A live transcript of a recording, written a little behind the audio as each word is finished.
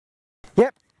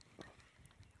Yep.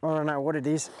 I don't know what it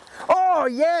is. Oh,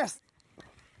 yes.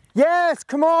 Yes,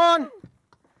 come on.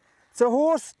 It's a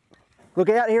horse. Look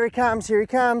out, here he comes, here he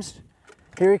comes.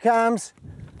 Here he comes.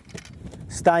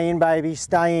 Stay in, baby,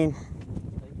 stay in.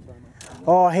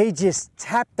 Oh, he just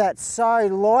tapped that so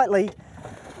lightly.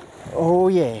 Oh,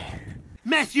 yeah.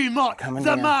 Matthew Mott, Coming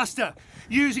the down. master,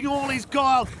 using all his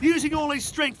guile, using all his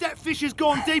strength. That fish has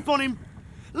gone deep on him.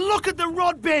 Look at the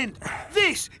rod bend.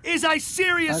 This is a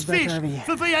serious Go back fish over here.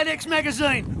 for V8X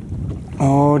magazine.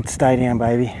 Oh, stay down,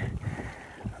 baby.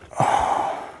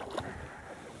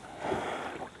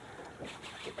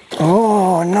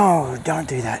 Oh, no, don't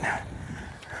do that.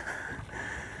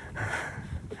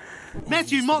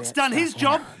 Matthew Mott's done his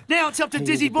job. Now it's up to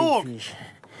Dizzy Borg.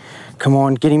 Come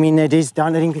on, get him in there, Diz.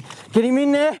 Don't let him get him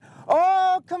in there.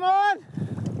 Oh, come on.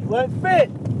 Let it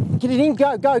fit. Get it in.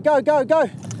 Go, go, go, go, go.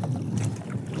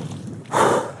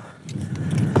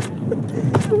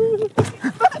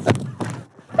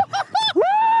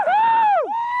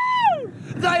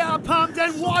 They are pumped,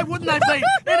 and why wouldn't they be?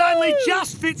 It only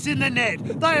just fits in the net.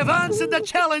 They have answered the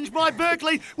challenge by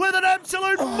Berkeley with an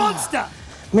absolute monster.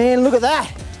 Man, look at that.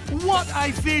 What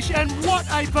a fish and what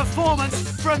a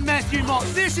performance from Matthew Mott.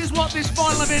 This is what this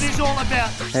final event is all about.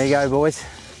 There you go, boys.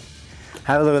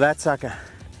 Have a look at that sucker.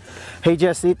 He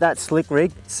just hit that slick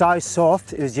rig, so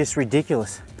soft, it was just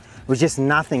ridiculous. It was just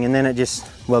nothing, and then it just,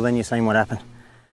 well, then you've seen what happened.